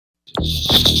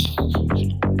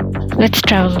Let's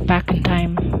travel back in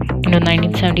time into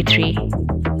 1973.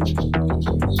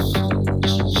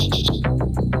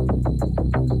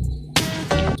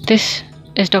 This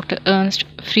is Dr. Ernst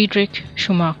Friedrich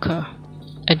Schumacher,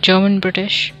 a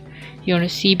German-British. He earned a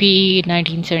CBE in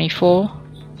 1974.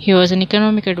 He was an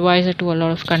economic advisor to a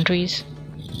lot of countries,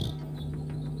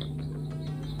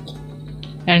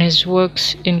 and his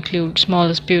works include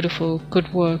Small is Beautiful,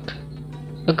 Good Work,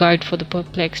 A Guide for the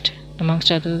Perplexed,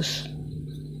 amongst others.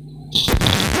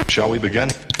 Shall we begin?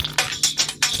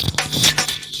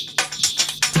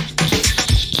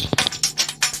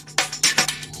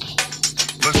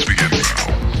 Let's begin now.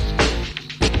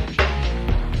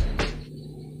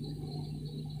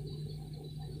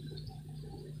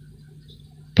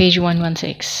 Page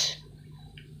 116.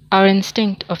 Our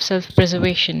instinct of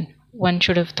self-preservation, one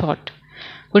should have thought,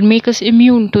 would make us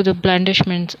immune to the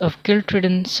blandishments of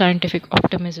guilt-ridden scientific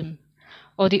optimism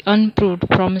or the unproved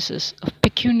promises of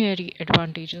pecuniary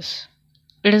advantages.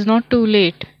 It is not too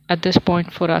late at this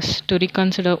point for us to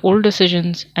reconsider old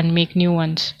decisions and make new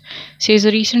ones, says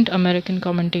a recent American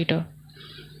commentator.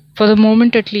 For the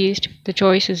moment at least, the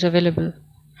choice is available.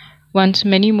 Once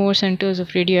many more centers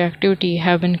of radioactivity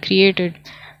have been created,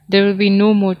 there will be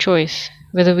no more choice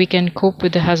whether we can cope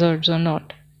with the hazards or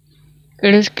not.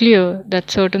 It is clear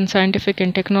that certain scientific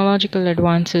and technological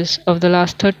advances of the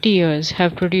last 30 years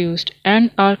have produced and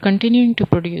are continuing to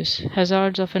produce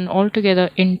hazards of an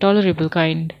altogether intolerable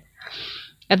kind.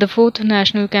 At the 4th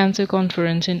National Cancer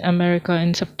Conference in America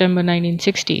in September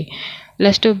 1960,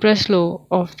 Lester Breslow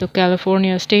of the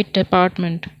California State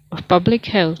Department of Public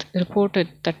Health reported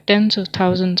that tens of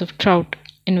thousands of trout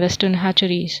in western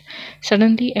hatcheries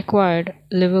suddenly acquired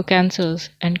liver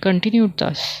cancers and continued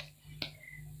thus.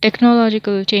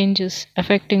 Technological changes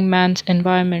affecting man's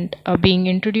environment are being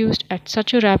introduced at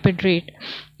such a rapid rate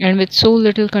and with so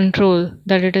little control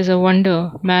that it is a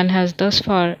wonder man has thus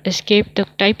far escaped the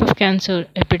type of cancer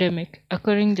epidemic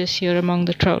occurring this year among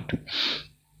the trout.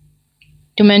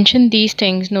 To mention these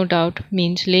things, no doubt,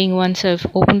 means laying oneself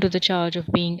open to the charge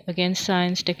of being against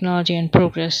science, technology, and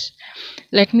progress.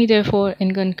 Let me therefore,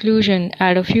 in conclusion,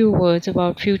 add a few words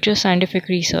about future scientific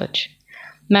research.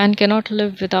 Man cannot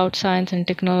live without science and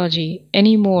technology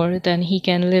any more than he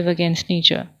can live against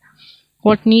nature.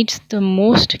 What needs the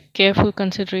most careful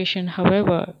consideration,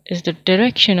 however, is the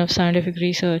direction of scientific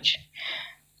research.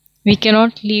 We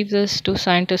cannot leave this to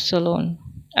scientists alone.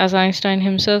 As Einstein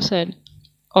himself said,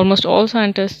 almost all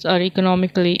scientists are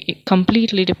economically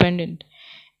completely dependent,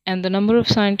 and the number of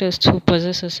scientists who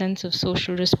possess a sense of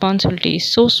social responsibility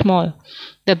is so small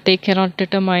that they cannot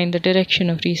determine the direction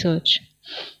of research.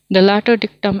 The latter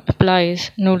dictum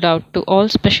applies, no doubt, to all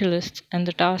specialists, and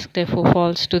the task therefore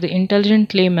falls to the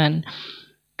intelligent layman,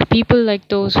 to people like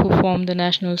those who form the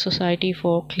National Society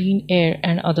for Clean Air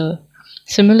and other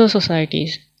similar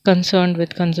societies concerned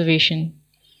with conservation.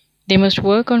 They must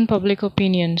work on public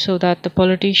opinion so that the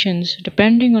politicians,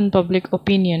 depending on public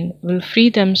opinion, will free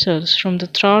themselves from the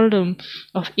thraldom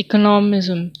of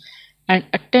economism and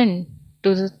attend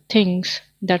to the things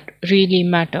that really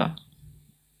matter.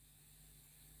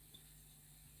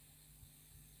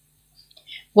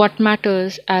 What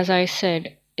matters, as I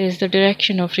said, is the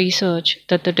direction of research,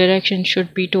 that the direction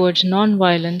should be towards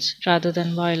non-violence rather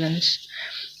than violence,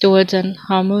 towards an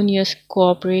harmonious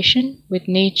cooperation with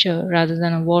nature rather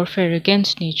than a warfare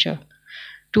against nature,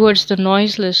 towards the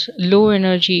noiseless,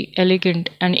 low-energy, elegant,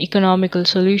 and economical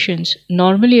solutions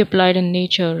normally applied in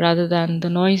nature rather than the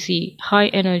noisy,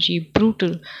 high-energy,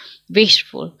 brutal,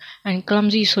 wasteful, and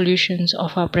clumsy solutions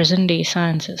of our present-day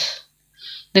sciences.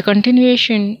 The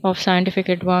continuation of scientific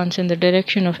advance in the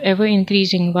direction of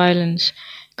ever-increasing violence,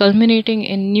 culminating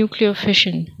in nuclear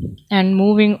fission and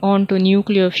moving on to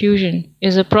nuclear fusion,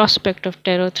 is a prospect of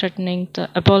terror threatening the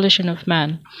abolition of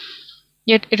man.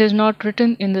 Yet it is not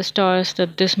written in the stars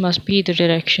that this must be the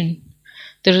direction.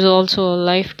 There is also a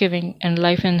life-giving and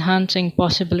life-enhancing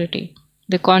possibility,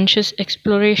 the conscious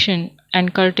exploration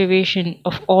and cultivation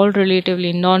of all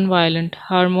relatively non-violent,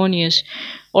 harmonious,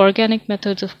 organic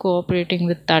methods of cooperating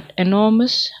with that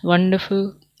enormous,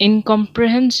 wonderful,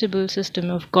 incomprehensible system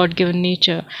of God-given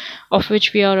nature of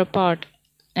which we are a part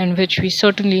and which we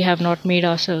certainly have not made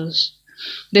ourselves.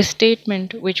 This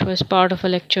statement, which was part of a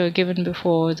lecture given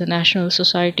before the National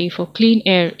Society for Clean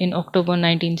Air in October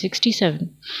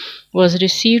 1967, was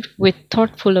received with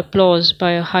thoughtful applause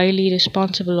by a highly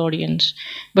responsible audience,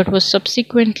 but was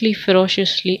subsequently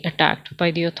ferociously attacked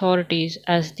by the authorities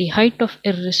as the height of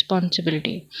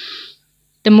irresponsibility.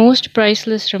 The most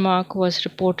priceless remark was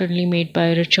reportedly made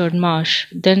by Richard Marsh,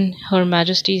 then Her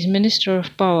Majesty's Minister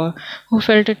of Power, who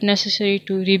felt it necessary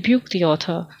to rebuke the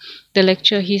author. The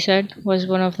lecture, he said, was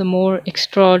one of the more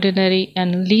extraordinary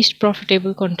and least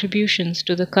profitable contributions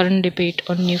to the current debate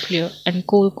on nuclear and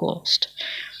coal cost.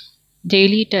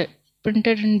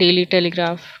 Printed in Daily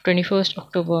Telegraph, 21st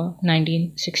October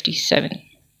 1967.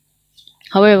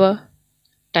 However,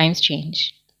 times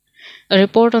change. A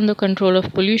report on the control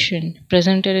of pollution,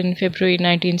 presented in February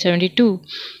 1972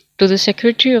 to the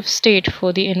Secretary of State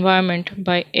for the Environment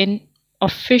by an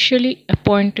officially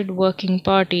appointed working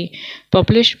party,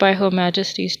 published by Her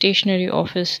Majesty's Stationery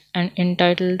Office and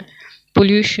entitled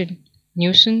Pollution,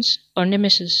 Nuisance or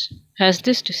Nemesis, has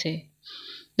this to say.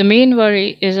 The main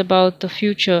worry is about the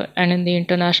future and in the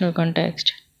international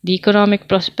context. The economic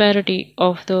prosperity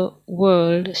of the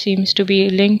world seems to be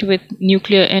linked with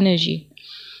nuclear energy.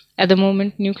 At the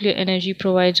moment, nuclear energy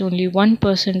provides only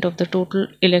 1% of the total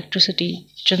electricity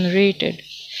generated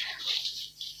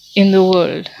in the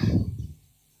world.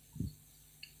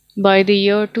 By the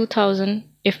year 2000,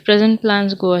 if present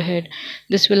plans go ahead,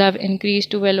 this will have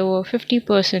increased to well over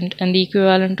 50%, and the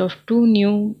equivalent of 2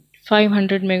 new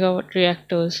 500 megawatt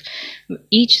reactors,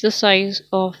 each the size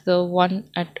of the one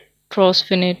at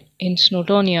Trosfinit in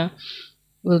Snowdonia,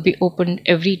 will be opened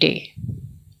every day.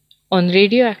 On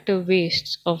radioactive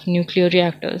wastes of nuclear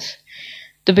reactors,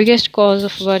 the biggest cause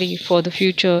of worry for the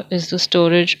future is the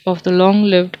storage of the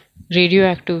long-lived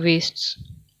radioactive wastes.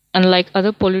 Unlike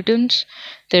other pollutants,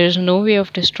 there is no way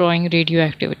of destroying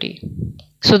radioactivity,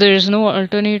 so there is no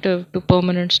alternative to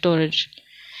permanent storage.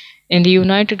 In the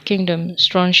United Kingdom,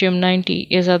 strontium-90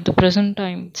 is at the present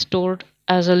time stored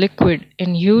as a liquid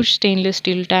in huge stainless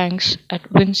steel tanks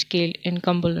at Windscale in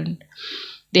Cumberland.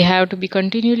 They have to be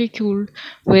continually cooled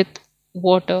with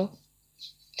water,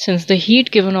 since the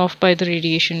heat given off by the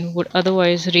radiation would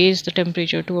otherwise raise the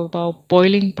temperature to about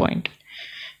boiling point.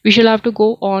 We shall have to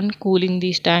go on cooling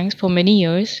these tanks for many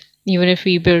years, even if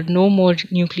we build no more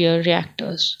nuclear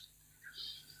reactors.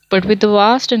 But with the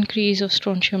vast increase of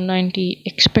strontium-90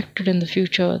 expected in the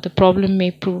future, the problem may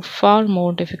prove far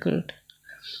more difficult.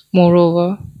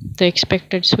 Moreover, the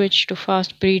expected switch to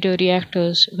fast breeder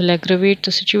reactors will aggravate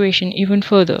the situation even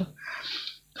further,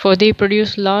 for they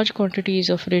produce large quantities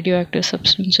of radioactive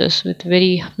substances with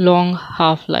very long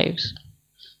half-lives.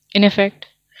 In effect,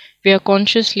 we are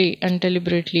consciously and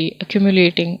deliberately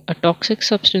accumulating a toxic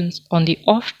substance on the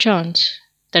off chance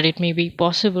that it may be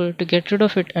possible to get rid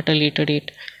of it at a later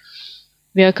date.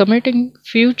 We are committing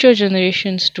future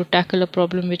generations to tackle a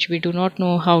problem which we do not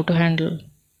know how to handle.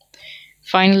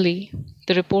 Finally,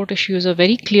 the report issues a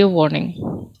very clear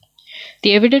warning.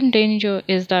 The evident danger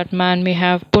is that man may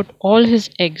have put all his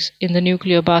eggs in the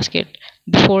nuclear basket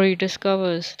before he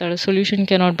discovers that a solution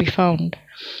cannot be found.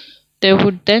 There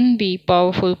would then be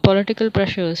powerful political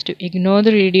pressures to ignore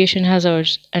the radiation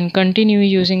hazards and continue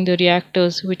using the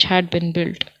reactors which had been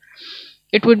built.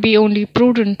 It would be only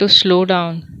prudent to slow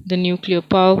down the nuclear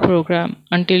power program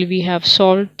until we have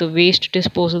solved the waste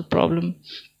disposal problem.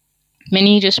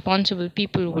 Many responsible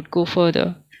people would go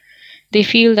further. They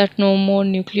feel that no more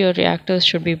nuclear reactors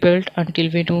should be built until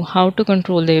we know how to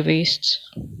control their wastes.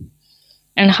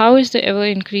 And how is the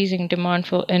ever-increasing demand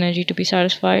for energy to be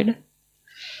satisfied?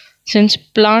 Since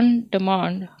plant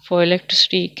demand for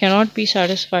electricity cannot be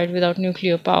satisfied without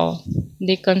nuclear power,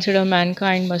 they consider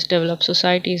mankind must develop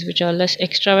societies which are less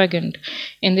extravagant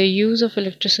in their use of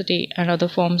electricity and other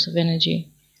forms of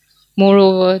energy.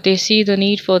 Moreover, they see the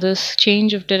need for this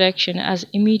change of direction as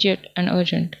immediate and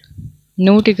urgent.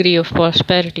 No degree of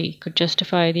prosperity could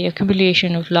justify the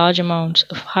accumulation of large amounts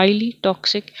of highly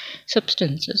toxic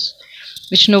substances,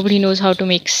 which nobody knows how to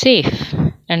make safe,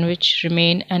 and which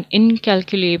remain an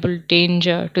incalculable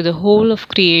danger to the whole of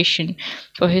creation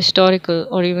for historical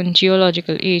or even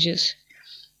geological ages.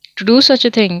 To do such a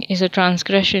thing is a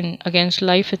transgression against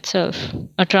life itself,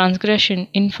 a transgression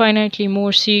infinitely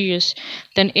more serious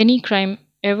than any crime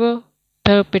ever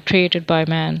perpetrated by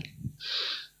man.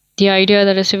 The idea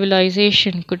that a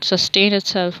civilization could sustain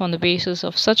itself on the basis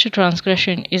of such a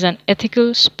transgression is an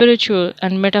ethical, spiritual,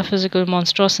 and metaphysical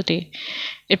monstrosity.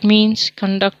 It means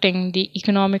conducting the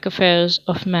economic affairs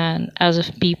of man as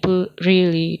if people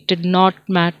really did not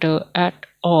matter at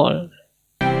all.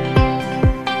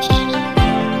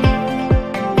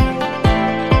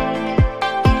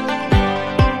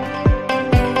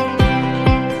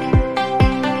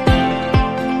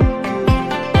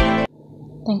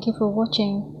 Thank you for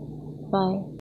watching. Bye.